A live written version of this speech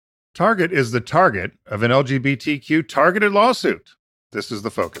Target is the target of an LGBTQ targeted lawsuit. This is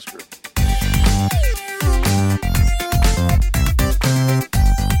the focus group.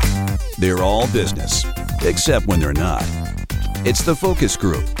 They're all business, except when they're not. It's the Focus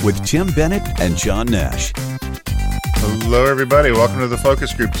Group with Tim Bennett and John Nash. Hello, everybody. Welcome to the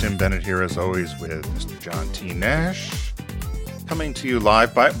focus group. Tim Bennett here, as always, with Mr. John T. Nash. Coming to you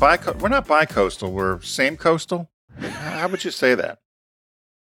live we're not bi-coastal, we're same coastal. How would you say that?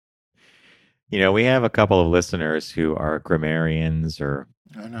 You know, we have a couple of listeners who are grammarians or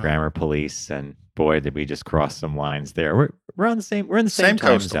grammar police, and boy, did we just cross some lines there. We're in the same time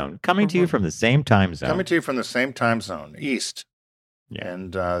coastal zone. Coming to you from the same time zone. Coming to you from the same time zone, East. Yeah.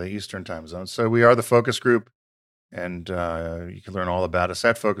 And the Eastern time zone. So we are the focus group, and you can learn all about us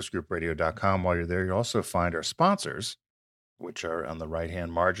at focusgroupradio.com. While you're there, you'll also find our sponsors, which are on the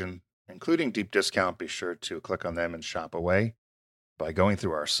right-hand margin, including Deep Discount. Be sure to click on them and shop away. By going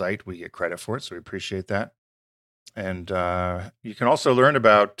through our site, we get credit for it, so we appreciate that. And you can also learn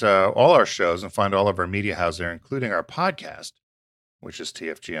about all our shows and find all of our media houses there, including our podcast, which is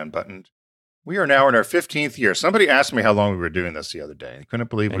TFG Unbuttoned. We are now in our 15th year. Somebody asked me how long we were doing this the other day. I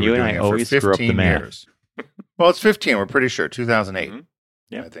couldn't believe we were doing it for 15 years. Well, it's 15, we're pretty sure, 2008,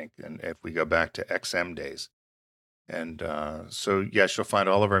 I think, and if we go back to XM days. And so, yes, you'll find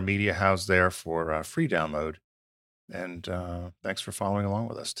all of our media housed there for free download. And thanks for following along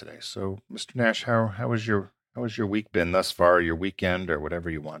with us today. So, Mr. Nash, how has your week been thus far? Your weekend, or whatever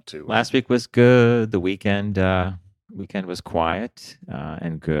you want to. Last week was good. The weekend was quiet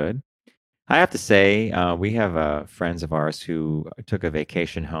and good. I have to say, we have friends of ours who took a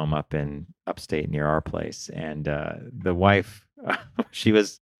vacation home up in upstate near our place, and the wife, she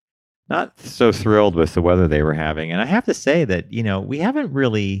was not so thrilled with the weather they were having. And I have to say that, you know, we haven't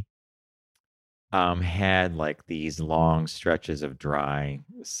really had like these long stretches of dry,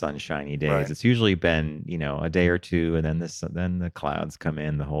 sunshiny days. Right. It's usually been, you know, a day or two, and then the clouds come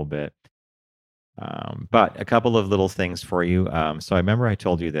in the whole bit. But a couple of little things for you. So I remember I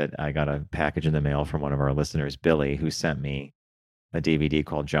told you that I got a package in the mail from one of our listeners, Billy, who sent me a DVD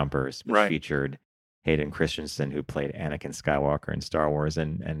called Jumpers, which featured Hayden Christensen, who played Anakin Skywalker in Star Wars.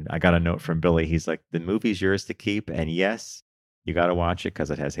 And I got a note from Billy. He's like, the movie's yours to keep. And yes, you got to watch it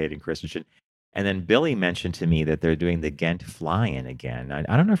because it has Hayden Christensen. And then Billy mentioned to me that they're doing the Ghent fly-in again.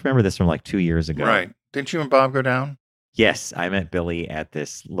 I don't know if you remember this from like 2 years ago. Right. Didn't you and Bob go down? Yes, I met Billy at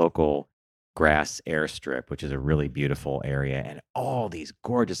this local grass airstrip, which is a really beautiful area, and all these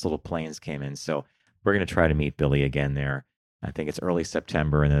gorgeous little planes came in. So we're going to try to meet Billy again there. I think it's early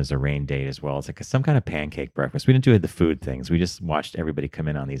September, and there's a rain date as well. It's like some kind of pancake breakfast. We didn't do the food things. We just watched everybody come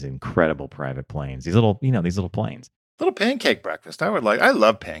in on these incredible private planes. These little planes. Little pancake breakfast. I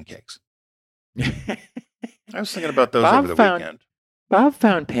love pancakes. I was thinking about those over the weekend. Bob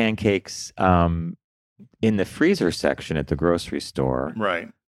found pancakes in the freezer section at the grocery store. Right.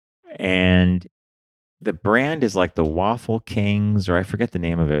 And the brand is like the Waffle Kings, or I forget the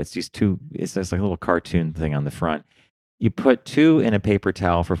name of it. It's these two, it's just like a little cartoon thing on the front. You put two in a paper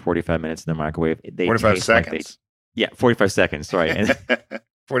towel for 45 minutes in the microwave. 45 seconds. 45 seconds, sorry. And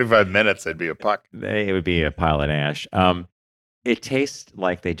 45 minutes, it'd be a puck. It would be a pile of ash. It tastes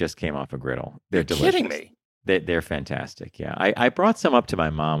like they just came off a griddle. They're delicious. Kidding me. They're fantastic, yeah. I brought some up to my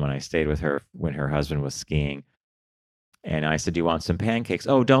mom when I stayed with her when her husband was skiing. And I said, do you want some pancakes?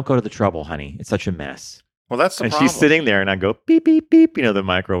 Oh, don't go to the trouble, honey. It's such a mess. Well, that's the problem. And she's sitting there, and I go, beep, beep, beep, the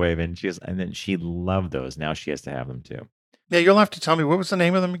microwave. And then she loved those. Now she has to have them, too. Yeah, you'll have to tell me, what was the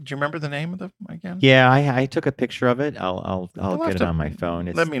name of them? Do you remember the name of them again? Yeah, I took a picture of it. I'll get it on my phone.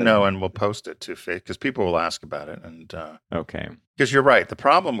 Let me know, and we'll post it to Facebook, because people will ask about it. And okay. Because you're right. The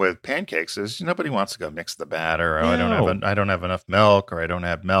problem with pancakes is nobody wants to go mix the batter, or No. I don't have enough milk, or I don't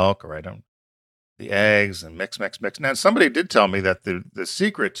have milk, or I don't the eggs, and mix. Now, somebody did tell me that the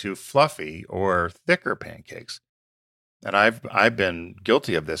secret to fluffy or thicker pancakes, and I've been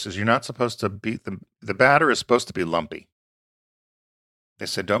guilty of this, is you're not supposed to beat the batter is supposed to be lumpy. They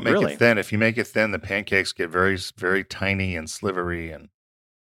said don't make it thin. If you make it thin, the pancakes get very, very tiny and slivery,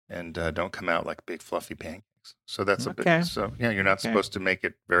 and don't come out like big fluffy pancakes. So that's a bit. So yeah, you're not supposed to make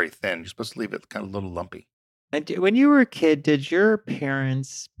it very thin. You're supposed to leave it kind of a little lumpy. And when you were a kid, did your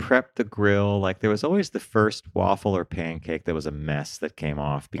parents prep the grill? Like there was always the first waffle or pancake that was a mess that came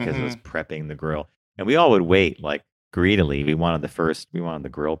off because it was prepping the grill. And we all would wait like greedily. We wanted the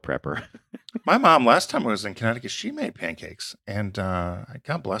grill prepper. My mom, last time I was in Connecticut, she made pancakes, and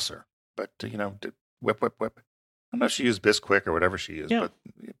God bless her. But, did whip. I don't know if she used Bisquick or whatever she used,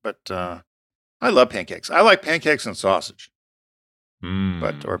 but I love pancakes. I like pancakes and sausage,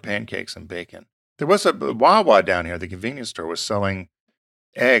 or pancakes and bacon. There was a Wawa down here. The convenience store was selling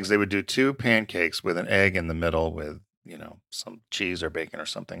eggs. They would do 2 pancakes with an egg in the middle with, some cheese or bacon or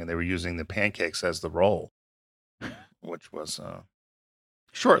something. And they were using the pancakes as the roll, which was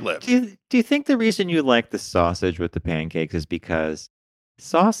short-lived. Do you think the reason you like the sausage with the pancakes is because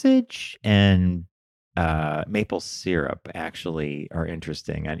sausage and maple syrup actually are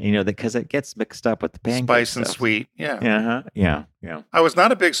interesting, and because it gets mixed up with the pancakes, Spice and sweet. Yeah. Yeah. I was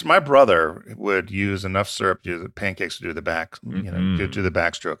not a big. My brother would use enough syrup to do the pancakes to do the back, to do the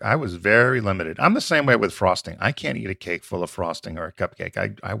backstroke. I was very limited. I'm the same way with frosting. I can't eat a cake full of frosting or a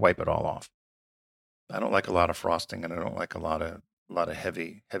cupcake. I wipe it all off. I don't like a lot of frosting, and I don't like a lot of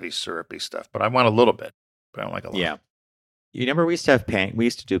heavy syrupy stuff. But I want a little bit. But I don't like a lot. Yeah. You remember we used to have we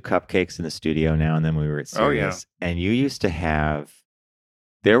used to do cupcakes in the studio now and then when we were at Sirius. Oh, yeah. And you used to have,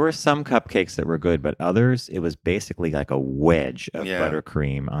 there were some cupcakes that were good, but others, it was basically like a wedge of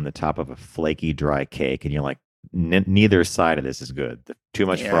buttercream on the top of a flaky, dry cake. And you're like, neither side of this is good. Too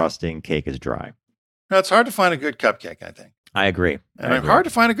much frosting, cake is dry. No, it's hard to find a good cupcake, I think. I agree. And it's hard to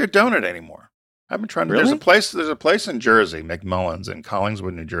find a good donut anymore. I've been trying to. Really? There's a place in Jersey, McMullen's in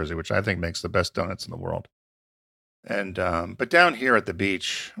Collingswood, New Jersey, which I think makes the best donuts in the world. And but down here at the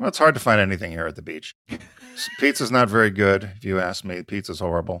beach, well, it's hard to find anything here at the beach. Pizza's not very good, if you ask me. Pizza's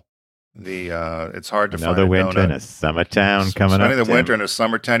horrible. It's hard to find another winter donut. in a summer town coming up. The winter in a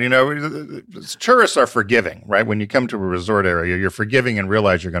summer town. Tourists are forgiving, right? When you come to a resort area, you're forgiving and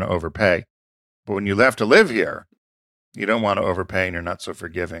realize you're going to overpay. But when you have to live here, you don't want to overpay, and you're not so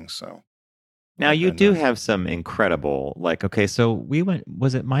forgiving. So now you do have some incredible, okay. So we went.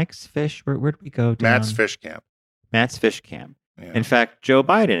 Was it Mike's Fish? Where did we go? Matt's Fish Camp. Matt's Fish Camp. Yeah. In fact, Joe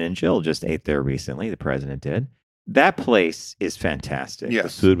Biden and Jill just ate there recently. The president did. That place is fantastic.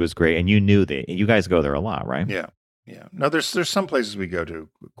 Yes. The food was great, and you knew that. You guys go there a lot, right? Yeah. No, there's some places we go to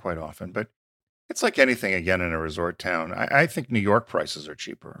quite often, but it's like anything again in a resort town. I think New York prices are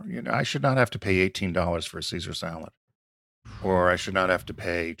cheaper. I should not have to pay $18 for a Caesar salad, or I should not have to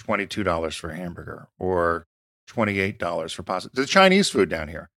pay $22 for a hamburger, or $28 for pasta. The Chinese food down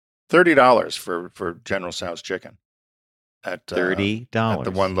here. $30 for General Tso's chicken at $30 at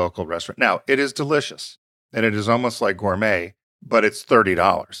the one local restaurant. Now, it is delicious, and it is almost like gourmet, but it's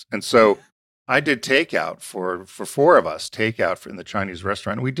 $30. And so I did takeout for 4 of us, in the Chinese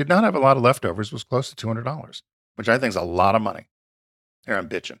restaurant. We did not have a lot of leftovers. It was close to $200, which I think is a lot of money. Here I'm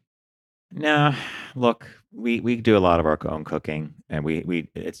bitching. No, look, we do a lot of our own cooking, and we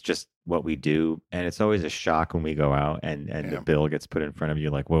it's just what we do, and it's always a shock when we go out and the bill gets put in front of you,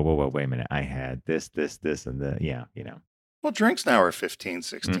 like, whoa, wait a minute, I had this, and the Well, drinks now are $15,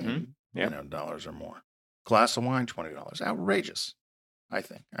 $16 dollars or more. Glass of wine, $20. Outrageous, I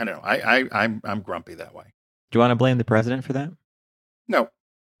think. I don't know. I'm grumpy that way. Do you want to blame the president for that? No.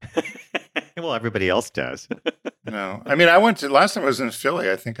 Well, everybody else does. No. I mean, last time I was in Philly,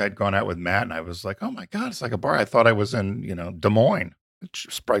 I think I'd gone out with Matt, and I was like, oh my God, it's like a bar. I thought I was in, Des Moines.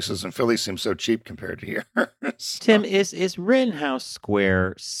 Prices in Philly seem so cheap compared to here. So. Tim, is Rittenhouse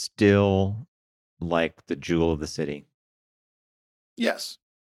Square still like the jewel of the city? Yes.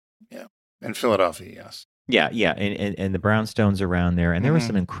 Yeah. In Philadelphia, yes. Yeah. And the brownstones around there. And there were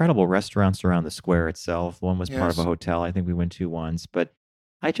some incredible restaurants around the square itself. One was part of a hotel I think we went to once. But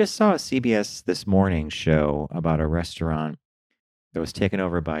I just saw a CBS This Morning show about a restaurant that was taken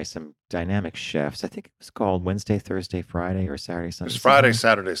over by some dynamic chefs. I think it was called Wednesday, Thursday, Friday, or Saturday, Sunday. It was Friday,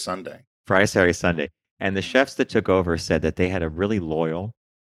 Saturday, Sunday. Friday, Saturday, Sunday. And the chefs that took over said that they had a really loyal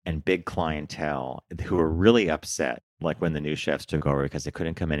and big clientele who were really upset, like when the new chefs took over, because they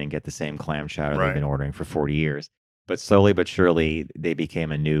couldn't come in and get the same clam chowder they've been ordering for 40 years. But slowly but surely, they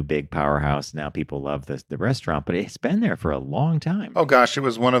became a new big powerhouse. Now people love the restaurant, but it's been there for a long time. Oh, gosh. It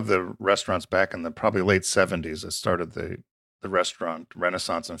was one of the restaurants back in the probably late 70s that started the restaurant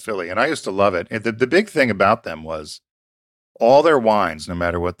renaissance in Philly. And I used to love it. And the big thing about them was all their wines, no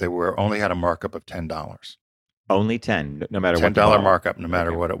matter what they were, only had a markup of $10. Only 10, no matter what. $10 markup, no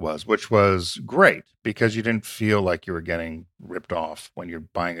matter what it was, which was great because you didn't feel like you were getting ripped off when you're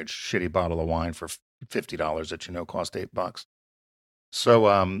buying a shitty bottle of wine for $50 that cost $8.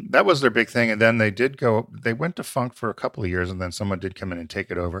 So that was their big thing. And then they went defunct for a couple of years, and then someone did come in and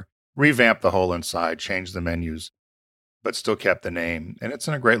take it over, revamp the whole inside, change the menus, but still kept the name. And it's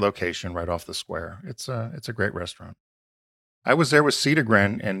in a great location right off the square. It's a great restaurant. I was there with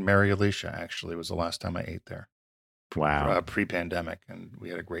Cedagren and Mary Alicia, actually. It was the last time I ate there. Wow. Pre-pandemic, and we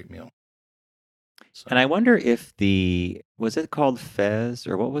had a great meal. So. And I wonder if was it called Fez,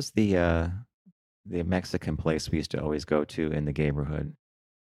 or what was the Mexican place we used to always go to in the neighborhood?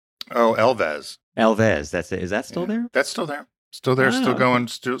 Oh, Elvez. Elvez, that's it. Is that still there? That's still there. Still there, still going,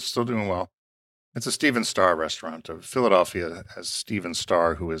 still doing well. It's a Steven Starr restaurant. Philadelphia has Steven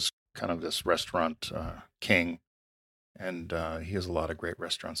Starr, who is kind of this restaurant king, and he has a lot of great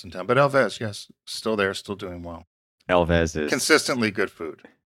restaurants in town. But Elvez, yes, still there, still doing well. Elvez is Consistently good food.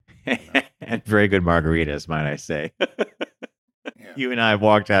 and very good margaritas, might I say. Yeah. You and I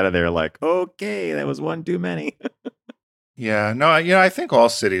walked out of there like, okay, that was one too many. Yeah, no, I think all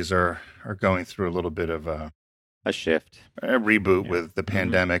cities are going through a little bit of a shift, a reboot Yeah. with the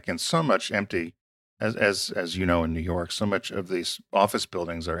pandemic, and so much empty. As you know, in New York, so much of these office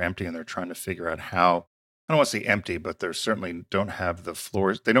buildings are empty, and they're trying to figure out how. I don't want to say empty, but they certainly don't have the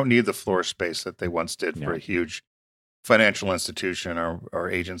floors. They don't need the floor space that they once did for No. a huge financial institution or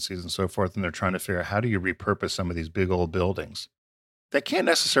agencies and so forth. And they're trying to figure out, how do you repurpose some of these big old buildings? They can't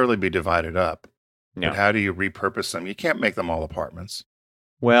necessarily be divided up. No. But how do you repurpose them? You can't make them all apartments.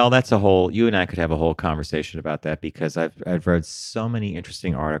 Well, that's you and I could have a whole conversation about that, because I've read so many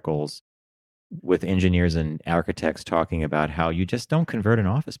interesting articles with engineers and architects talking about how you just don't convert an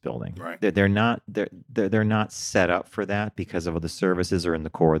office building. Right. They're not set up for that, because of the services are in the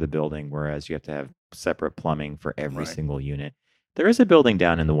core of the building, whereas you have to have separate plumbing for every Right. single unit. There is a building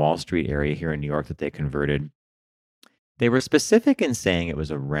down in the Wall Street area here in New York that they converted. They were specific in saying it was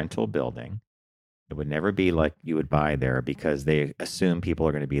a rental building. It would never be like you would buy there, because they assume people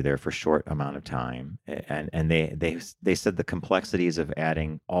are going to be there for a short amount of time. And they said the complexities of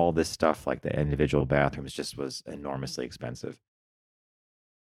adding all this stuff, like the individual bathrooms, just was enormously expensive.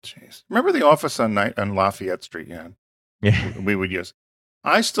 Jeez. Remember the office on Lafayette Street? Yeah. We would use.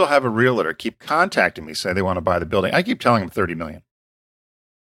 I still have a realtor keep contacting me, say they want to buy the building. I keep telling him $30 million.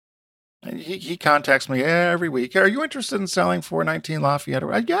 And he contacts me every week. Are you interested in selling 419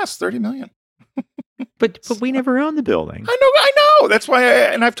 Lafayette? Yes, $30 million. But we never owned the building. I know. That's why,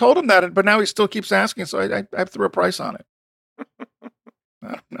 and I've told him that, but now he still keeps asking, so I threw a price on it. I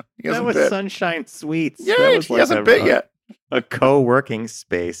don't know. He That hasn't was bid. Sunshine Suites. Yeah, That was he hasn't bid yet. A co-working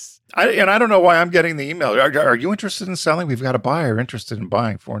space. I don't know why I'm getting the email. Are you interested in selling? We've got a buyer interested in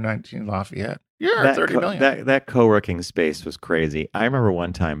buying 419 Lafayette. Yeah, $30 million. That co-working space was crazy. I remember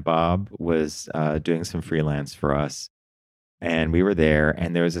one time Bob was doing some freelance for us, and we were there,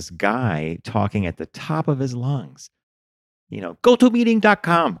 and there was this guy talking at the top of his lungs.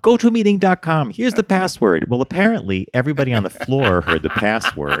 GoToMeeting.com. Here's the password. Well, apparently everybody on the floor heard the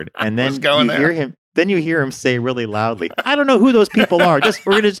password, and then you hear him say really loudly, "I don't know who those people are.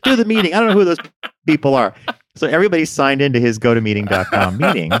 We're gonna just do the meeting. I don't know who those people are." So everybody signed into his GoToMeeting.com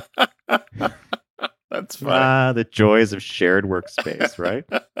meeting. That's fine. The joys of shared workspace, right?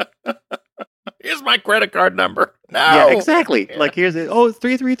 Here's my credit card number. No. Yeah, exactly. Yeah. Like here's it. Oh, it's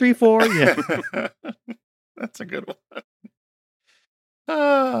 3334. Yeah. That's a good one.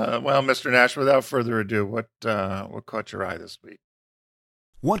 Well, Mr. Nash, without further ado, what caught your eye this week?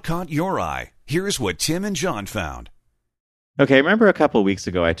 What caught your eye? Here's what Tim and John found. Okay, remember a couple of weeks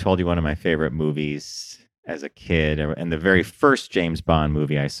ago I told you one of my favorite movies as a kid, and the very first James Bond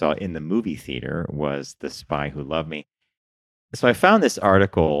movie I saw in the movie theater was The Spy Who Loved Me. So I found this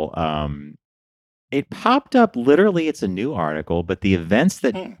article. It popped up, literally, it's a new article, but the events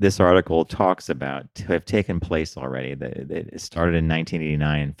that this article talks about have taken place already. It started in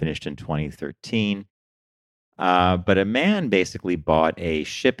 1989 and finished in 2013. But a man basically bought a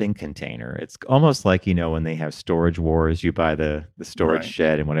shipping container. It's almost like, when they have storage wars, you buy the storage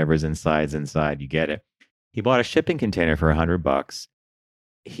shed and whatever's inside, you get it. He bought a shipping container for $100.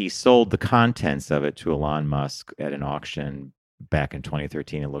 He sold the contents of it to Elon Musk at an auction back in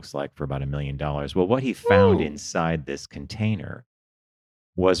 2013, it looks like, for about $1 million. Well, what he found inside this container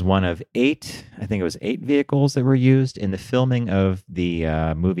was one of eight vehicles that were used in the filming of the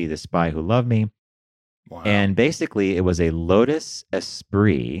movie The Spy Who Loved Me. Wow. And basically, it was a Lotus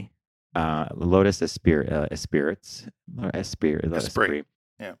Esprit. Yeah.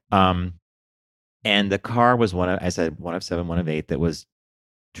 And the car was one of 7, one of 8 that was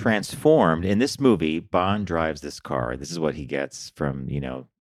transformed. In this movie, Bond drives this car. This is what he gets from,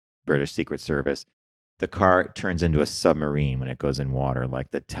 British Secret Service. The car turns into a submarine when it goes in water. Like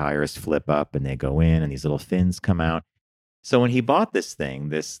the tires flip up and they go in and these little fins come out. So when he bought this thing,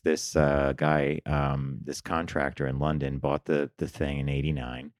 this guy, this contractor in London bought the thing in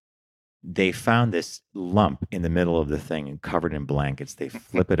 1989. They found this lump in the middle of the thing and covered in blankets. They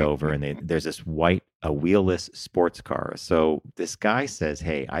flip it over and there's this a wheelless sports car. So this guy says,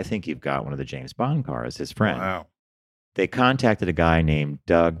 "Hey, I think you've got one of the James Bond cars," his friend. Wow. They contacted a guy named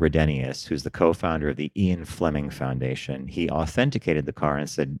Doug Redenius, who's the co-founder of the Ian Fleming Foundation. He authenticated the car and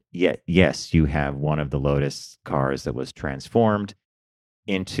said, yes, you have one of the Lotus cars that was transformed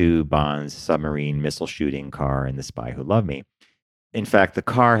into Bond's submarine missile shooting car in The Spy Who Loved Me. In fact, the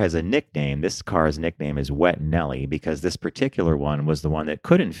car has a nickname. This car's nickname is Wet Nelly because this particular one was the one that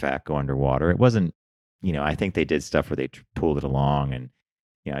could, in fact, go underwater. It wasn't, I think they did stuff where they pulled it along and,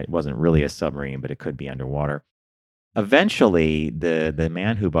 it wasn't really a submarine, but it could be underwater. Eventually, the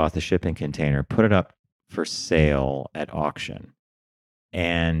man who bought the shipping container put it up for sale at auction.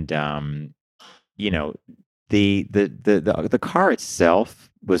 And, the car itself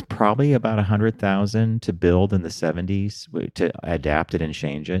was probably about $100,000 to build in the 70s to adapt it and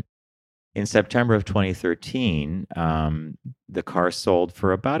change it. In September of 2013, the car sold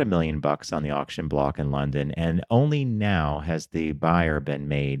for about $1 million on the auction block in London, and only now has the buyer been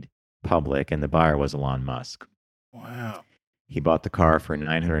made public, and the buyer was Elon Musk. Wow! He bought the car for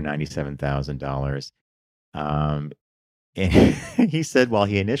 $997,000. And he said while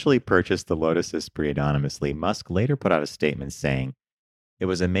he initially purchased the Lotus Esprit anonymously, Musk later put out a statement saying, "It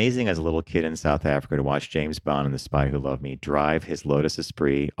was amazing as a little kid in South Africa to watch James Bond and The Spy Who Loved Me drive his Lotus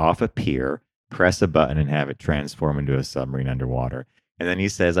Esprit off a pier, press a button, and have it transform into a submarine underwater." And then he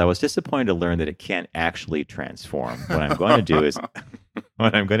says, "I was disappointed to learn that it can't actually transform. What I'm going to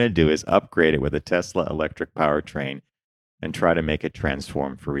do is upgrade it with a Tesla electric powertrain and try to make it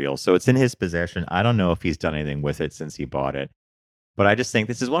transform for real." So it's in his possession. I don't know if he's done anything with it since he bought it. But I just think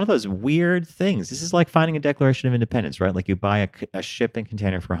this is one of those weird things. This is like finding a Declaration of Independence, right? Like you buy a shipping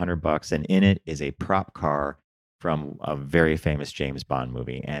container for $100 and in it is a prop car from a very famous James Bond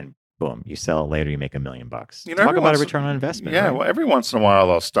movie. And boom, you sell it later, you make $1 million. Talk about a return on investment. Yeah, right? well, every once in a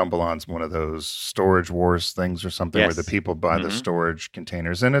while I'll stumble on one of those storage wars things or something where the people buy the storage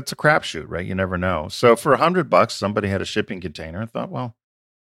containers, and it's a crapshoot, right? You never know. So for $100, somebody had a shipping container and thought, well,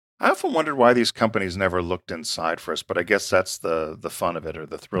 I often wondered why these companies never looked inside first, but I guess that's the fun of it, or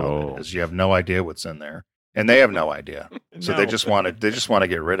the thrill of it, is you have no idea what's in there, and they have no idea, so they just want to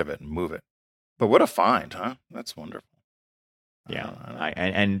get rid of it and move it. But what a find, huh? That's wonderful. Yeah,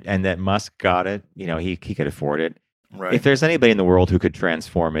 and that Musk got it. He could afford it. Right. If there's anybody in the world who could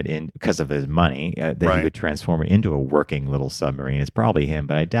transform it in because of his money, that he could transform it into a working little submarine, it's probably him.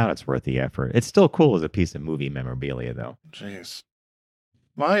 But I doubt it's worth the effort. It's still cool as a piece of movie memorabilia, though. Jeez.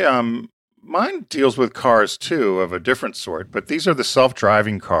 Mine deals with cars too, of a different sort, but these are the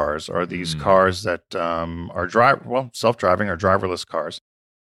self-driving cars, or these cars that are self-driving or driverless cars.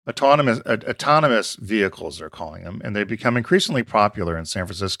 Autonomous vehicles, they're calling them, and they become increasingly popular in San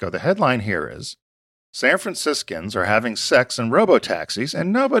Francisco. The headline here is, San Franciscans are having sex in robotaxis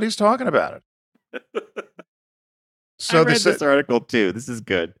and nobody's talking about it. So I read this article too. This is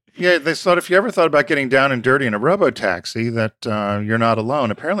good. Yeah, they thought if you ever thought about getting down and dirty in a robo-taxi, that you're not alone.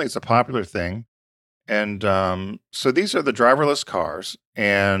 Apparently, it's a popular thing. And so these are the driverless cars.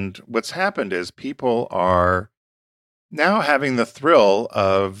 And what's happened is people are now having the thrill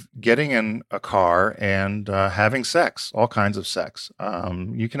of getting in a car and having sex, all kinds of sex.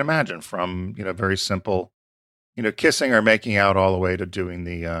 You can imagine from, very simple, kissing or making out all the way to doing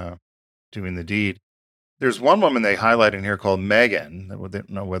the deed. There's one woman they highlight in here called Megan. They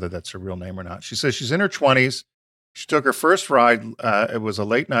don't know whether that's her real name or not. She says she's in her 20s. She took her first ride. It was a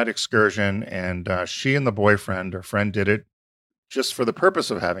late night excursion, and she and her friend did it just for the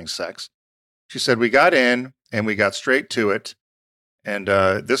purpose of having sex. She said, we got in and we got straight to it. And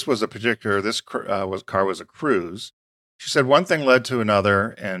this car was a cruise. She said one thing led to another,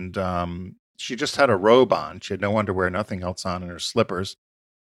 and she just had a robe on. She had no underwear, nothing else on, and her slippers.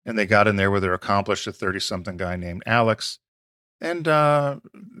 And they got in there with their accomplice, a 30-something guy named Alex. And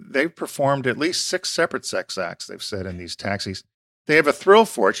they performed at least 6 separate sex acts, they've said, in these taxis. They have a thrill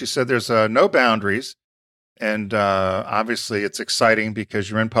for it. She said there's no boundaries. And obviously it's exciting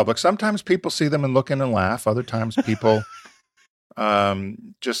because you're in public. Sometimes people see them and look in and laugh. Other times people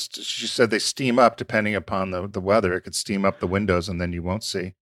she said they steam up depending upon the weather. It could steam up the windows and then you won't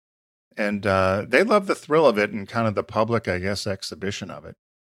see. And they love the thrill of it and kind of the public, I guess, exhibition of it.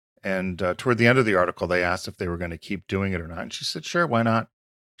 And toward the end of the article, they asked if they were going to keep doing it or not. And she said, sure, why not?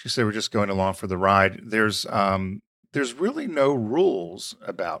 She said, we're just going along for the ride. There's really no rules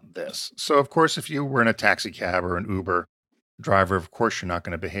about this. So, of course, if you were in a taxi cab or an Uber driver, of course, you're not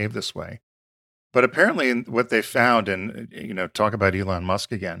going to behave this way. But apparently what they found, and, talk about Elon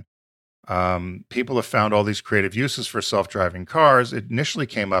Musk again, people have found all these creative uses for self-driving cars. It initially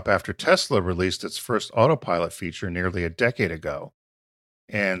came up after Tesla released its first autopilot feature nearly a decade ago.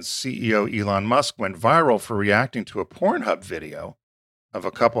 And CEO Elon Musk went viral for reacting to a Pornhub video of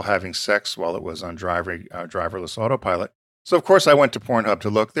a couple having sex while it was on driverless autopilot. So, of course, I went to Pornhub to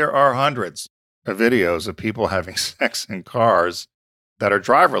look. There are hundreds of videos of people having sex in cars that are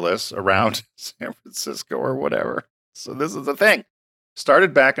driverless around San Francisco or whatever. So this is the thing.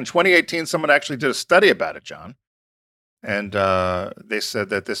 Started back in 2018. Someone actually did a study about it, John. And they said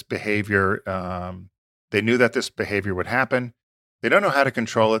that this behavior, they knew that this behavior would happen. They don't know how to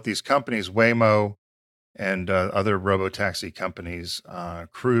control it. These companies, Waymo and other robotaxi companies,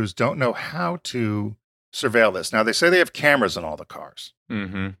 Cruise, don't know how to surveil this. Now, they say they have cameras in all the cars,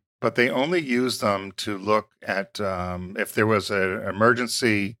 but they only use them to look at if there was an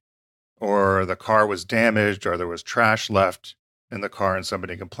emergency or the car was damaged or there was trash left in the car and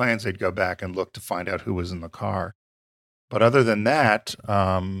somebody complains, they'd go back and look to find out who was in the car. But other than that,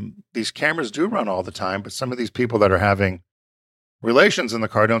 these cameras do run all the time, but some of these people that are having relations in the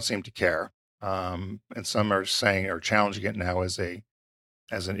car don't seem to care. And some are saying or challenging it now as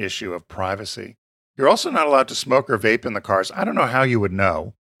an issue of privacy. You're also not allowed to smoke or vape in the cars. I don't know how you would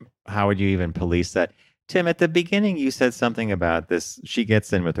know. How would you even police that? Tim, at the beginning, you said something about this. She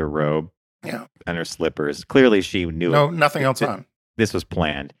gets in with her robe and her slippers. Clearly, she knew nothing else on. This was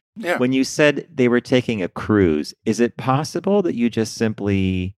planned. Yeah. When you said they were taking a cruise, is it possible that you just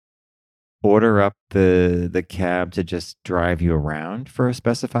simply order up the cab to just drive you around for a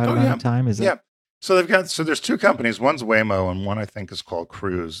specified amount of time? Is it? Yeah. So there's two companies. One's Waymo, and one I think is called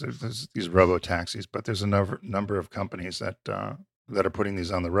Cruise. There's these robo taxis, but there's a number of companies that are putting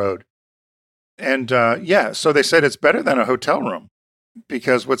these on the road. And so they said it's better than a hotel room,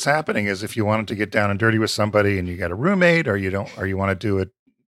 because what's happening is if you wanted to get down and dirty with somebody and you got a roommate, or you want to do it,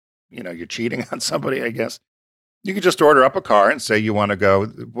 you're cheating on somebody, I guess. You could just order up a car and say you want to go.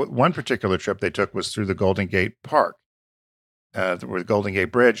 One particular trip they took was through the Golden Gate Park, the Golden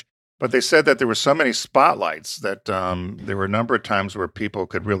Gate Bridge. But they said that there were so many spotlights that there were a number of times where people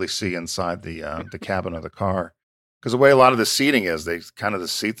could really see inside the cabin of the car. Because the way a lot of the seating is, the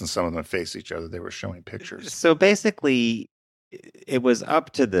seats and some of them face each other. They were showing pictures. So basically, it was up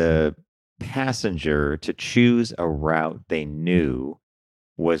to the passenger to choose a route they knew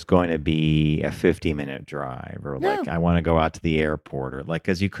was going to be a 50-minute drive, or like, I want to go out to the airport, or like,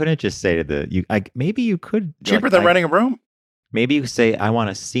 because you couldn't just say to maybe you could. Cheaper than renting a room. Maybe you say, I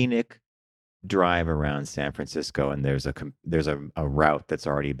want a scenic drive around San Francisco, and there's a route that's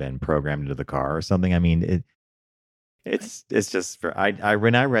already been programmed into the car or something. I mean, it's just for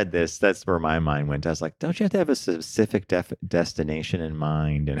when I read this, that's where my mind went. I was like, don't you have to have a specific destination in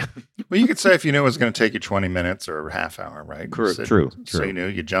mind? And well, you could say if you knew it was going to take you 20 minutes or a half hour, right? True. So you knew,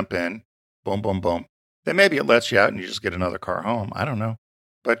 you jump in, boom, boom, boom. Then maybe it lets you out and you just get another car home. I don't know,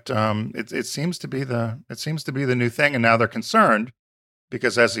 but it seems to be the new thing, and now they're concerned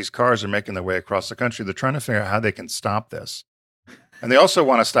because as these cars are making their way across the country, they're trying to figure out how they can stop this. And they also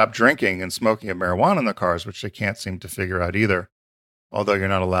want to stop drinking and smoking of marijuana in the cars, which they can't seem to figure out either, although you're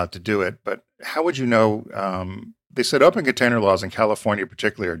not allowed to do it. But how would you know? They said open container laws in California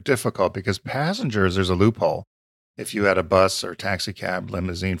particularly are difficult because passengers, there's a loophole. If you had a bus or taxi cab,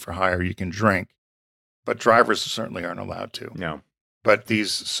 limousine for hire, you can drink. But drivers certainly aren't allowed to. No. But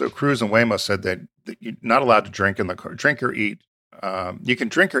so Cruise and Waymo said that you're not allowed to drink in the car, drink or eat. You can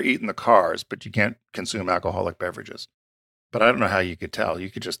drink or eat in the cars, but you can't consume alcoholic beverages. But I don't know how you could tell. You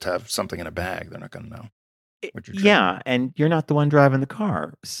could just have something in a bag. They're not going to know what you're drinking. Yeah, and you're not the one driving the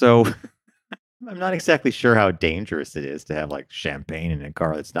car. So I'm not exactly sure how dangerous it is to have like champagne in a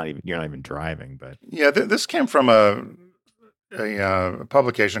car that's you're not even driving. But yeah, this came from a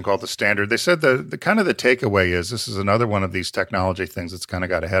publication called The Standard. They said the kind of the takeaway is this is another one of these technology things that's kind of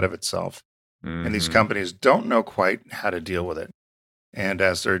got ahead of itself. Mm-hmm. And these companies don't know quite how to deal with it. And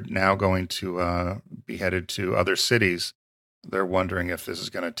as they're now going to be headed to other cities, they're wondering if this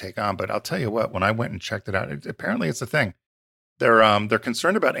is going to take on. But I'll tell you what, when I went and checked it out, apparently it's a thing. They're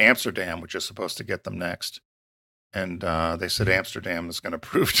concerned about Amsterdam, which is supposed to get them next. And they said Amsterdam is going to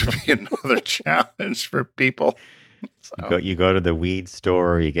prove to be another challenge for people. So. You go to the weed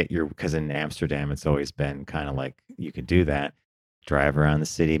store, you get because in Amsterdam, it's always been kind of like you could do that, drive around the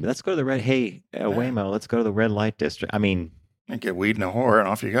city. But let's go to the Waymo, let's go to the red light district. I mean, and get weed and a whore, and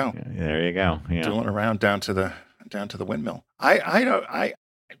off you go. There you go. Yeah. Doing around down to the windmill. I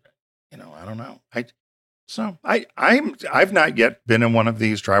don't know. I've not yet been in one of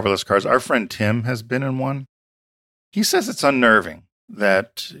these driverless cars. Our friend Tim has been in one. He says it's unnerving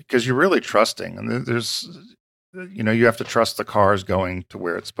because you're really trusting, and there's, you have to trust the cars going to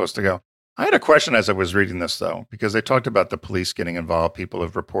where it's supposed to go. I had a question as I was reading this though, because they talked about the police getting involved. People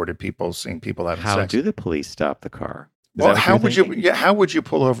have reported seeing people having sex. How do the police stop the car? Well, how would you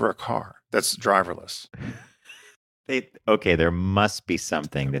pull over a car that's driverless? There must be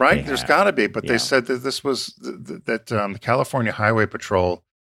something that right. There's got to be, but they said that this was the California Highway Patrol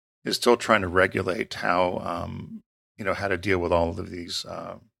is still trying to regulate how how to deal with all of these.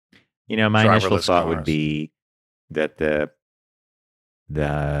 My initial thought would be that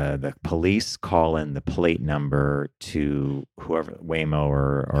the police call in the plate number to whoever, Waymo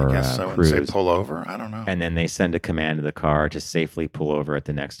or I guess so. And Cruise, say pull over. I don't know. and then they send a command to the car to safely pull over at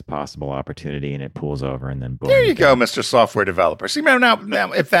the next possible opportunity, and it pulls over, and then boom. There you go, Mr. Software Developer. See, now,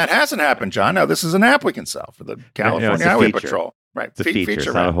 if that hasn't happened, John, now this is an app we can sell for the California it's a Highway feature. Patrol. Right. It's a feature. It's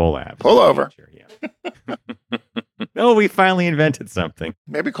not right. a whole app. Pull It's a over. feature, yeah. Oh, we finally invented something.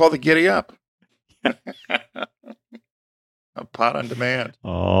 Maybe call the Giddy Up. A pot on demand.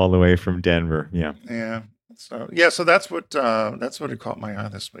 All the way from Denver. Yeah. Yeah. So that's what it caught my eye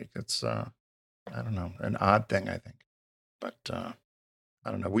this week. It's I don't know, an odd thing, I think. But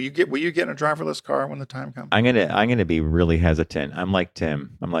I don't know. Will you get in a driverless car when the time comes? I'm gonna be really hesitant. I'm like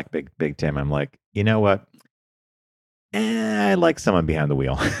Tim. I'm like big Tim. I'm like, you know what? I like someone behind the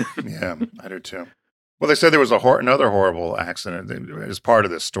wheel. Yeah, I do too. Well, they said there was another horrible accident. As part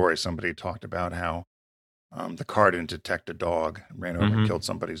of this story, somebody talked about how the car didn't detect a dog, ran over and killed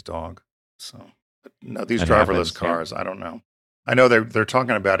somebody's dog. So, but no, these That driverless happens, cars, I don't know. I know they're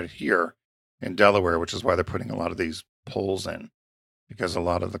talking about it here in Delaware, which is why they're putting a lot of these poles in, because a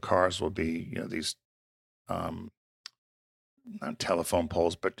lot of the cars will be, these not telephone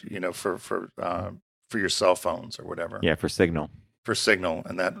poles, but for your cell phones or whatever. Yeah, for signal. For signal,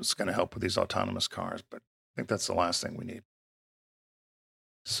 and that's going to help with these autonomous cars. But I think that's the last thing we need.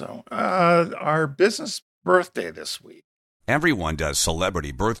 So, our business birthday this week. Everyone does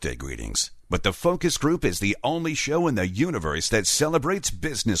celebrity birthday greetings, but the Focus Group is the only show in the universe that celebrates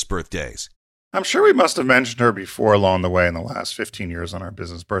business birthdays. I'm sure we must have mentioned her before along the way in the last 15 years on our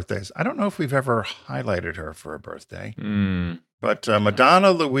business birthdays. I don't know if we've ever highlighted her for a birthday. But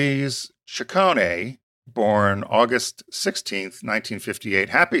Madonna Louise Ciccone, born August 16th, 1958.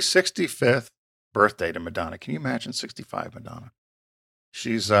 Happy 65th birthday to Madonna. Can you imagine 65 Madonna?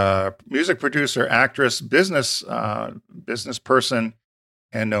 She's a music producer, actress, business person,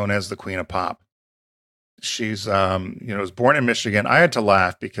 and known as the Queen of Pop. She's, was born in Michigan. I had to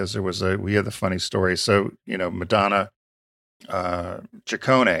laugh because we had the funny story. So, Madonna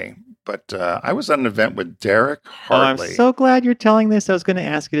Ciccone, but I was at an event with Derek Hartley. Oh, I'm so glad you're telling this. I was going to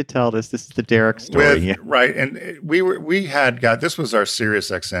ask you to tell this. This is the Derek story. Right. And this was our Sirius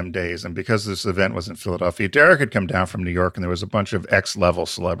XM days. And because this event was in Philadelphia, Derek had come down from New York, and there was a bunch of X-level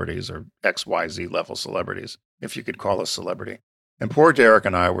celebrities, or XYZ level celebrities, if you could call a celebrity. And poor Derek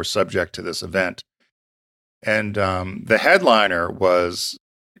and I were subject to this event. And the headliner was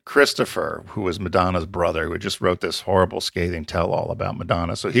Christopher, who was Madonna's brother, who just wrote this horrible, scathing tell-all about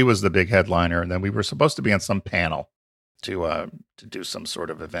Madonna. So he was the big headliner, and then we were supposed to be on some panel to do some sort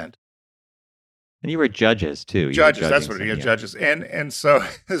of event. And you were judges too. Judges, that's what it is. Judges, and so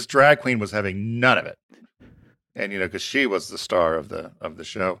this drag queen was having none of it, and because she was the star of the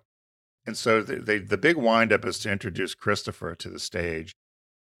show, and so the big windup is to introduce Christopher to the stage.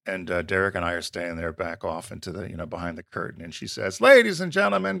 And Derek and I are staying there back off into the, behind the curtain. And she says, "Ladies and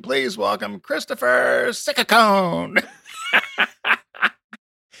gentlemen, please welcome Christopher Ciccone."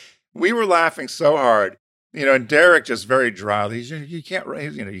 We were laughing so hard, and Derek just very dryly, you can't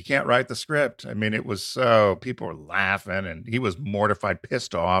write the script. I mean, it was so, people were laughing, and he was mortified,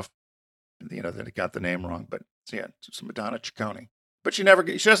 pissed off, that he got the name wrong. But yeah, it's Madonna Ciccone. But she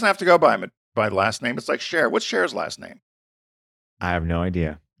doesn't have to go by the last name. It's like Cher. What's Cher's last name? I have no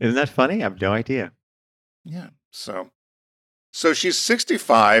idea. Isn't that funny? I have no idea. Yeah. So she's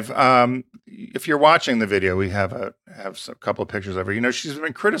 65. If you're watching the video, we have a couple of pictures of her. She's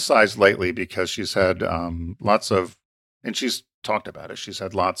been criticized lately because she's had lots of, and she's talked about it. She's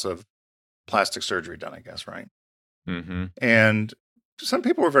had lots of plastic surgery done, I guess, right? Mm-hmm. And some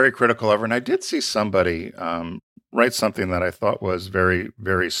people were very critical of her. And I did see somebody write something that I thought was very,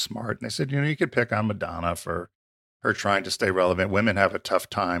 very smart. And they said, you could pick on Madonna for her trying to stay relevant. Women have a tough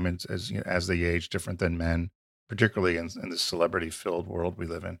time as they age, different than men, particularly in this celebrity-filled world we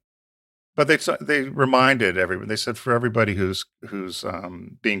live in. But they reminded everyone. They said for everybody who's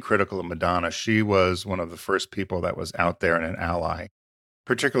being critical of Madonna, she was one of the first people that was out there and an ally,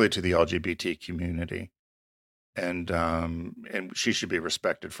 particularly to the LGBT community, and she should be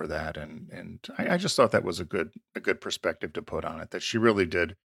respected for that. And I just thought that was a good perspective to put on it. That she really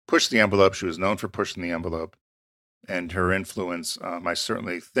did push the envelope. She was known for pushing the envelope. And her influence, I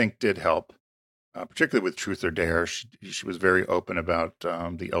certainly think, did help, particularly with Truth or Dare. She was very open about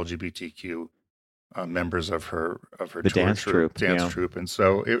the LGBTQ members of her dance troupe. And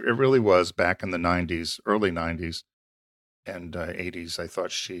so it really was back in the 90s, early 90s and 80s. I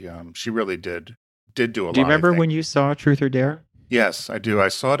thought she really did do a lot. Do you remember when you saw Truth or Dare? Yes, I do. I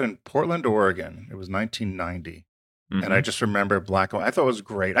saw it in Portland, Oregon. It was 1990. Mm-hmm. And I just remember black and white. I thought it was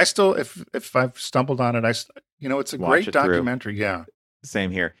great. I still, if I've stumbled on it, it's a great documentary. Yeah.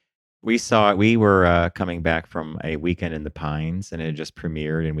 Same here. We saw it. We were coming back from a weekend in the Pines, and it had just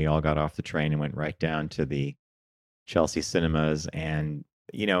premiered, and we all got off the train and went right down to the Chelsea cinemas. And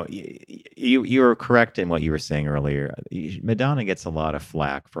you were correct in what you were saying earlier. Madonna gets a lot of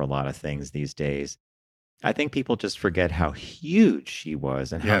flack for a lot of things these days. I think people just forget how huge she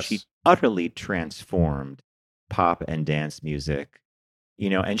was and how she Yes. utterly transformed pop and dance music.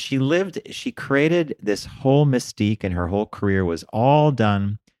 And she created this whole mystique, and her whole career was all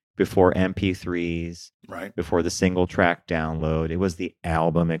done before MP3s, Right. before the single track download. It was the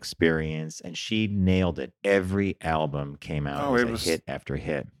album experience, and she nailed it. Every album came out Oh, as it a was. hit after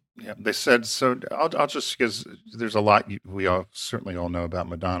hit. Yeah, they said so. I'll just, because there's a lot we all certainly all know about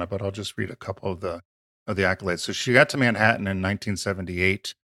Madonna, but I'll just read a couple of the accolades. So she got to Manhattan in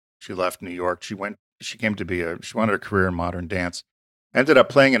 1978. She left New York. She wanted a career in modern dance. Ended up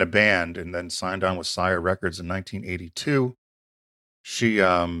playing in a band and then signed on with Sire Records in 1982. She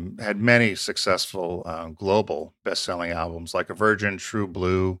had many successful global best-selling albums like A Virgin, True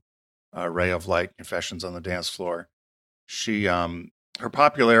Blue, Ray of Light, Confessions on the Dance Floor. Her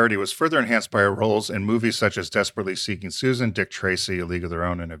popularity was further enhanced by her roles in movies such as Desperately Seeking Susan, Dick Tracy, A League of Their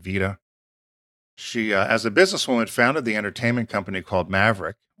Own, and Evita. She, as a businesswoman, founded the entertainment company called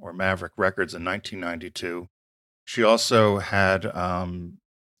Maverick, or Maverick Records, in 1992. She also had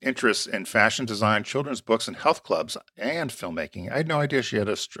interests in fashion design, children's books, and health clubs, and filmmaking. I had no idea she had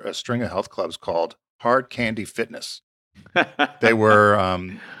a string of health clubs called Hard Candy Fitness. They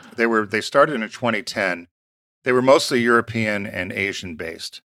started in 2010. They were mostly European and Asian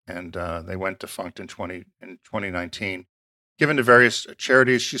based, and they went defunct in 2019. Given to various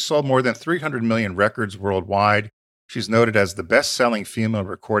charities, she sold more than 300 million records worldwide. She's noted as the best-selling female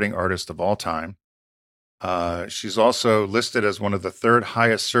recording artist of all time. She's also listed as one of the third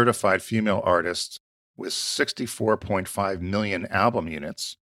highest certified female artists with 64.5 million album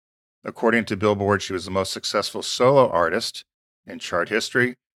units. According to Billboard, she was the most successful solo artist in chart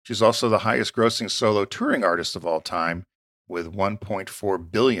history. She's also the highest grossing solo touring artist of all time with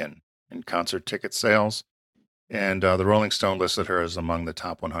 1.4 billion in concert ticket sales. And the Rolling Stone listed her as among the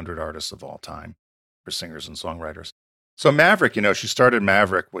top 100 artists of all time for singers and songwriters. So Maverick, she started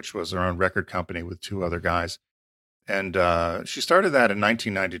Maverick, which was her own record company with two other guys. And she started that in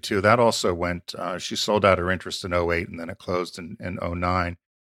 1992. That also went, she sold out her interest in 2008, and then it closed in 2009.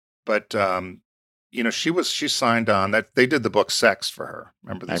 But, she signed on that. They did the book Sex for her.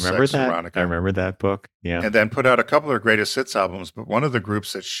 Remember the Sex, Veronica? I remember that book. Yeah. And then put out a couple of her greatest hits albums. But one of the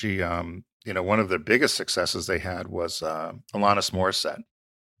groups that she, one of the biggest successes they had was Alanis Morissette,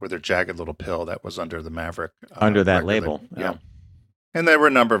 with their Jagged Little Pill that was under the Maverick. Under that label. Yeah. And there were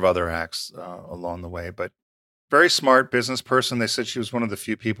a number of other acts along the way, but very smart business person. They said she was one of the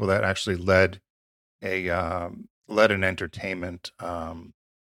few people that actually led an entertainment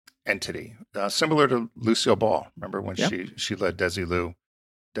entity, similar to Lucille Ball. Remember when she led Desilu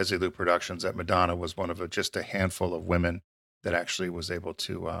Productions? That Madonna was one of just a handful of women that actually was able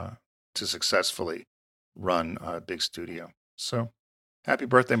to successfully run a big studio. So happy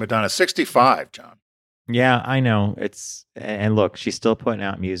birthday, Madonna. 65, John. Yeah, I know. And look, she's still putting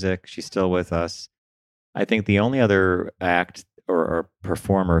out music. She's still with us. I think the only other act or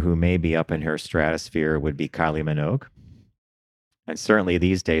performer who may be up in her stratosphere would be Kylie Minogue. And certainly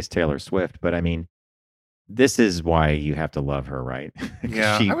these days, Taylor Swift. But I mean, this is why you have to love her, right?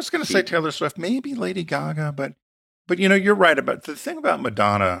 Yeah, I was going to say Taylor Swift, maybe Lady Gaga, but you're right about the thing about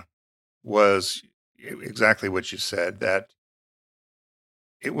Madonna was exactly what you said, that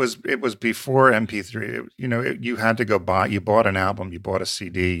it was before MP3. You had to go you bought an album, you bought a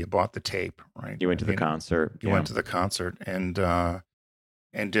CD, you bought the tape, right? You went to the concert. You went to the concert and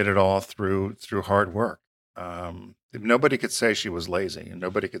did it all through hard work. Nobody could say she was lazy, and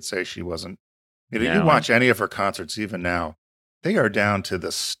nobody could say she wasn't. You watch any of her concerts, even now, they are down to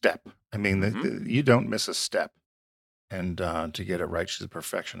the step. I mean, you don't miss a step, and to get it right, she's a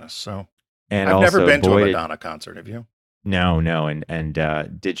perfectionist. So, and I've also, never been to a Madonna concert. Have you? No.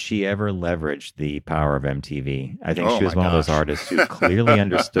 And did she ever leverage the power of MTV? I think she was one of those artists who clearly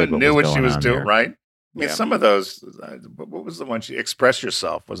understood knew what she was doing, there. right? I mean, some of those. What was the one? She Express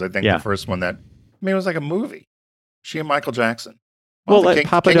Yourself was, I think, the first one that. I mean, it was like a movie. She and Michael Jackson. Well,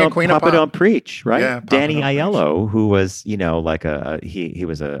 Papa Don't Preach, right? Yeah, Danny Aiello, who was, like he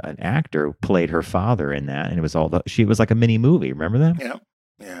was an actor, played her father in that, and it was she was like a mini movie. Remember that?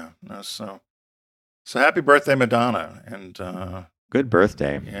 Yeah. No, so happy birthday, Madonna, and good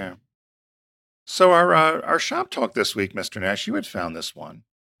birthday. Yeah. So our shop talk this week, Mr. Nash, you had found this one,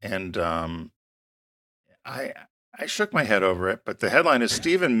 and I shook my head over it, but the headline is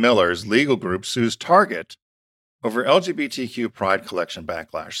Stephen Miller's legal group sues Target over LGBTQ Pride collection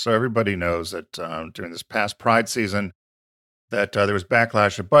backlash. So everybody knows that during this past Pride season, that there was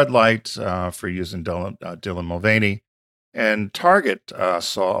backlash at Bud Light for using Dylan Mulvaney. And Target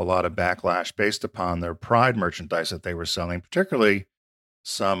saw a lot of backlash based upon their Pride merchandise that they were selling, particularly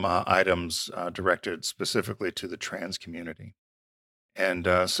some items directed specifically to the trans community. And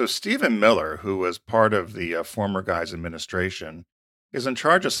so Stephen Miller, who was part of the former guy's administration, is in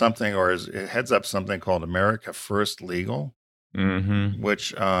charge of something, or heads up something called America First Legal,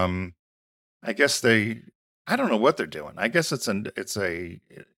 which I guess I don't know what they're doing. I guess is it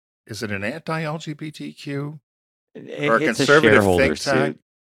an anti-LGBTQ or a conservative think tank?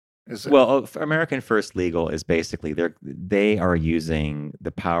 Well, American First Legal is basically they are using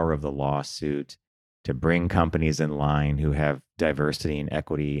the power of the lawsuit to bring companies in line who have diversity and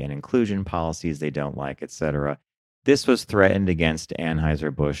equity and inclusion policies they don't like, et cetera. This was threatened against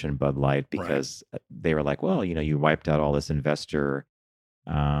Anheuser-Busch and Bud Light because they were like, well, you wiped out all this investor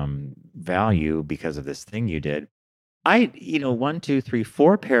value because of this thing you did. 1, 2, 3,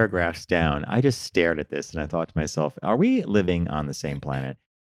 4 paragraphs down, I just stared at this and I thought to myself, are we living on the same planet?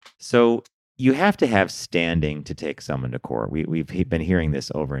 So you have to have standing to take someone to court. We've been hearing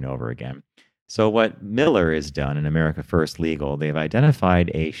this over and over again. So what Miller has done in America First Legal, they've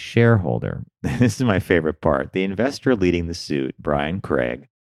identified a shareholder. This is my favorite part. The investor leading the suit, Brian Craig,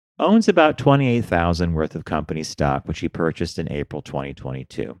 owns about $28,000 worth of company stock, which he purchased in April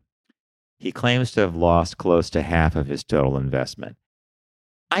 2022. He claims to have lost close to half of his total investment.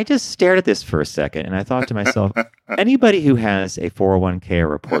 I just stared at this for a second and I thought to myself, anybody who has a 401k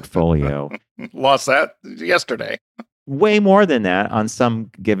or a portfolio lost that yesterday. Way more than that on some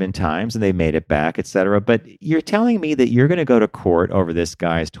given times, and they made it back, et cetera. But you're telling me that you're going to go to court over this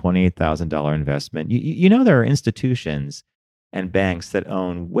guy's $28,000 investment. You know there are institutions and banks that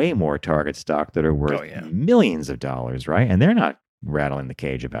own way more Target stock that are worth millions of dollars, right? And they're not rattling the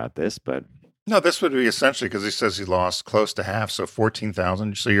cage about this, but no, this would be essentially because he says he lost close to half, so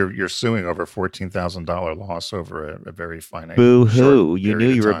 $14,000. So you're suing over $14,000 loss over a very finite. Boo hoo! You knew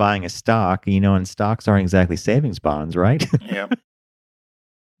you were buying a stock, and stocks aren't exactly savings bonds, right? Yeah.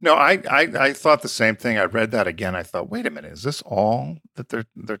 No, I thought the same thing. I read that again. I thought, wait a minute, is this all that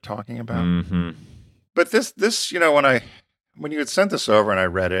they're talking about? Mm-hmm. But this when you had sent this over and I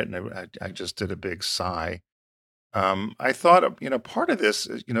read it and I just did a big sigh. I thought, part of this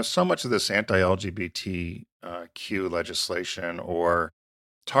is, so much of this anti-LGBTQ legislation or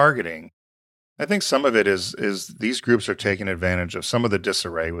targeting, I think some of it is these groups are taking advantage of some of the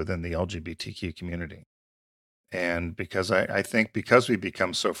disarray within the LGBTQ community. And because I think because we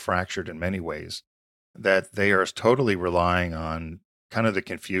become so fractured in many ways, that they are totally relying on kind of the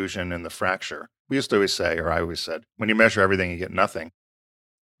confusion and the fracture. We used to always say, or I always said, when you measure everything, you get nothing.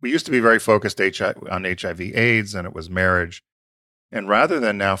 We used to be very focused on HIV/AIDS, and it was marriage. And rather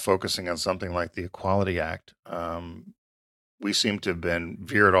than now focusing on something like the Equality Act, we seem to have been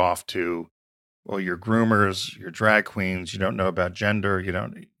veered off to, well, you're groomers, you're drag queens, you don't know about gender,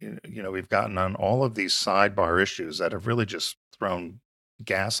 we've gotten on all of these sidebar issues that have really just thrown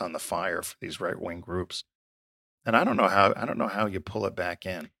gas on the fire for these right-wing groups. And I don't know how you pull it back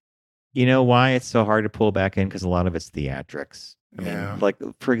in. You know why it's so hard to pull back in? Because a lot of it's theatrics. I mean, like,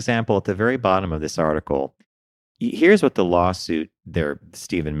 for example, at the very bottom of this article, here's what the lawsuit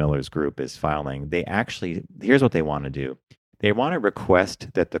Stephen Miller's group is filing. Here's what they want to do. They want to request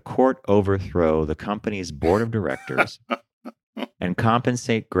that the court overthrow the company's board of directors and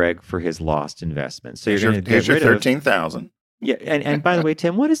compensate Greg for his lost investment. So you're going to get rid of $13,000. Yeah, and by the way,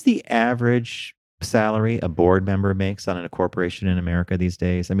 Tim, what is the average salary a board member makes on a corporation in America these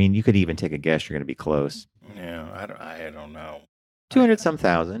days? I mean, you could even take a guess. You're going to be close. Yeah, I don't know. 200-some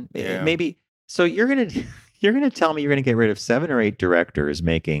thousand, maybe. So you're gonna tell me you're gonna get rid of 7 or 8 directors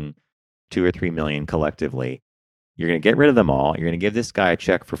making $2 or $3 million collectively. You're gonna get rid of them all. You're gonna give this guy a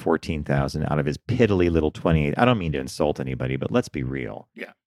check for $14,000 out of his piddly little 28. I don't mean to insult anybody, but let's be real.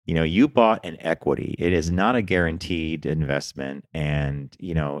 Yeah. You bought an equity. It is not a guaranteed investment, and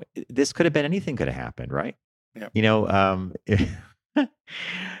this could have been anything. Could have happened, right? Yeah.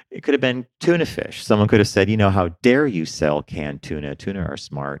 It could have been tuna fish. Someone could have said, how dare you sell canned tuna? Tuna are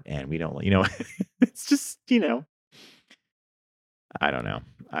smart, and we don't, it's just, I don't know.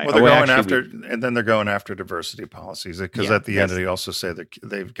 They're going after diversity policies because at the end, they also say that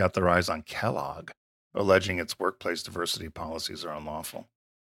they've got their eyes on Kellogg, alleging its workplace diversity policies are unlawful.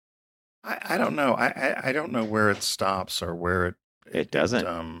 I don't know. I don't know where it stops or where it doesn't.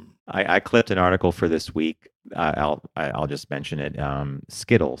 I clipped an article for this week. I'll just mention it.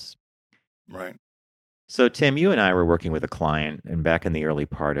 Skittles. Right. So, Tim, you and I were working with a client, and back in the early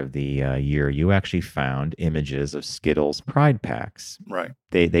part of the year, you actually found images of Skittles Pride Packs. Right.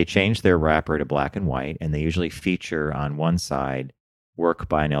 They changed their wrapper to black and white, and they usually feature on one side work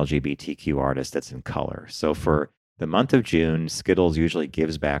by an LGBTQ artist that's in color. So for the month of June, Skittles usually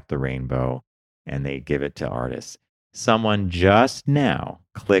gives back the rainbow, and they give it to artists. Someone just now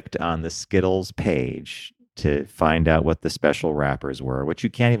clicked on the Skittles page to find out what the special wrappers were, which you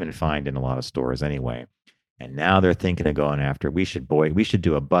can't even find in a lot of stores anyway. And now they're thinking of going after, we should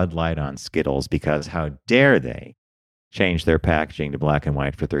do a Bud Light on Skittles, because how dare they change their packaging to black and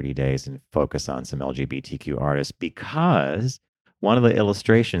white for 30 days and focus on some LGBTQ artists, because one of the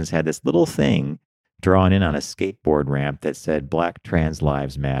illustrations had this little thing drawn in on a skateboard ramp that said Black Trans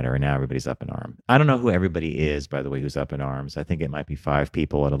Lives Matter, and now everybody's up in arms. I don't know who everybody is, by the way, who's up in arms. I think it might be 5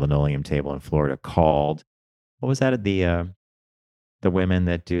 people at a linoleum table in Florida called, what was that, the women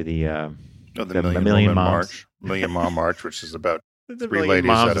that do the Million Moms. Million Mom March, which is about The 3 Million ladies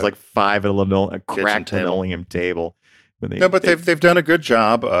Moms at is a like 5 at a cracked table. linoleum table. No, but they've done a good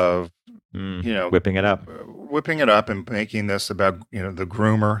job of whipping it up. And making this about the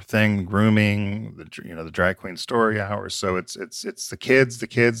groomer thing, grooming, the drag queen story hours. So it's the kids,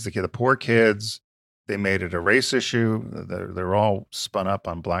 the poor kids. They made it a race issue. They're all spun up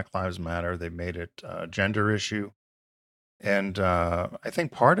on Black Lives Matter. They made it a gender issue, and I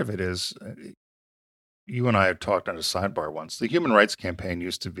think part of it is, you and I have talked on a sidebar once. The Human Rights Campaign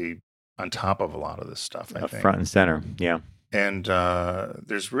used to be on top of a lot of this stuff. I think Front and center, yeah. And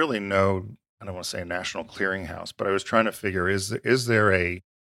there's really no, I don't want to say a national clearinghouse, but I was trying to figure, is there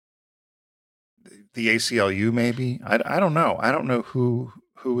the ACLU maybe? I don't know. I don't know who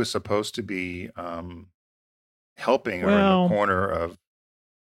is supposed to be helping or in the corner of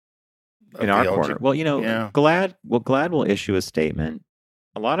in our the corner. Well, GLAAD will issue a statement.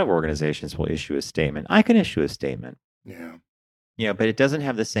 A lot of organizations will issue a statement. I can issue a statement. Yeah. But it doesn't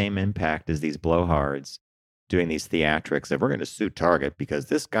have the same impact as these blowhards doing these theatrics that we're going to sue Target because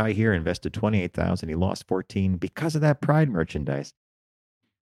this guy here invested $28,000, he lost $14,000 because of that Pride merchandise.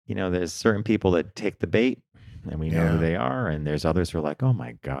 There's certain people that take the bait, and we know who they are, and there's others who are like, oh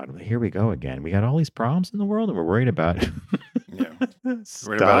my God, here we go again. We got all these problems in the world, and we're worried about it.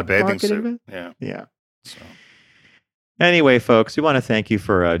 Worried about a bathing suit. Yeah. So. Anyway, folks, we want to thank you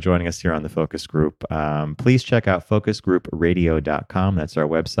for joining us here on the Focus Group. Please check out focusgroupradio.com. That's our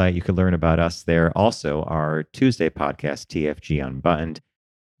website. You can learn about us there. Also, our Tuesday podcast, TFG Unbuttoned.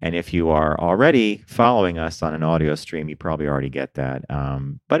 And if you are already following us on an audio stream, you probably already get that.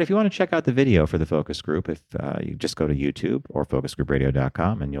 But if you want to check out the video for the Focus Group, if you just go to YouTube or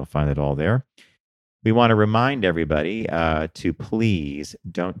focusgroupradio.com, and you'll find it all there. We want to remind everybody to please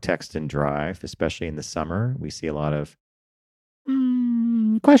don't text and drive, especially in the summer. We see a lot of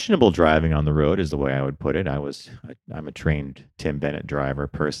questionable driving on the road, is the way I would put it. I'm a trained Tim Bennett driver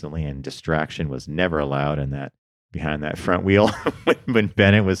personally, and distraction was never allowed behind that front wheel when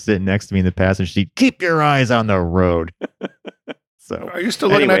Bennett was sitting next to me in the passenger seat. Keep your eyes on the road. So, are you still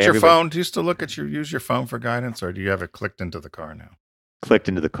looking at your phone? Do you still use your phone for guidance, or do you have it clicked into the car now? Clicked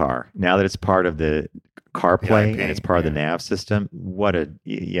into the car. Now that it's part of the CarPlay and it's part of the nav system,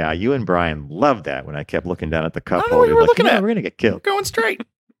 you and Brian loved that when I kept looking down at the cup holder. You were looking at. We're going to get killed. Going straight.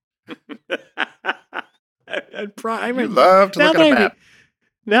 And Brian, you love to look at a map.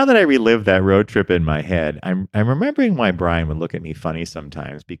 Now that I relive that road trip in my head, I'm remembering why Brian would look at me funny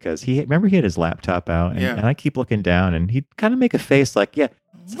sometimes, because he had his laptop out, and I keep looking down, and he'd kind of make a face like, it's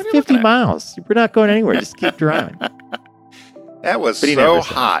 50 miles. We're not going anywhere. Just keep driving. That was so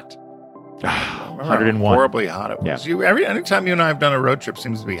hot. 101. Horribly hot it was. Yeah. Anytime you and I have done a road trip,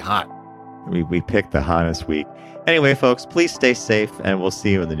 seems to be hot. We picked the hottest week. Anyway, folks, please stay safe, and we'll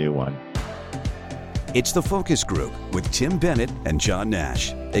see you in the new one. It's The Focus Group with Tim Bennett and John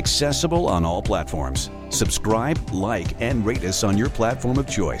Nash. Accessible on all platforms. Subscribe, like, and rate us on your platform of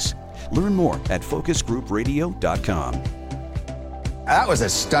choice. Learn more at focusgroupradio.com. That was a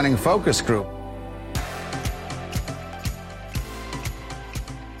stunning focus group.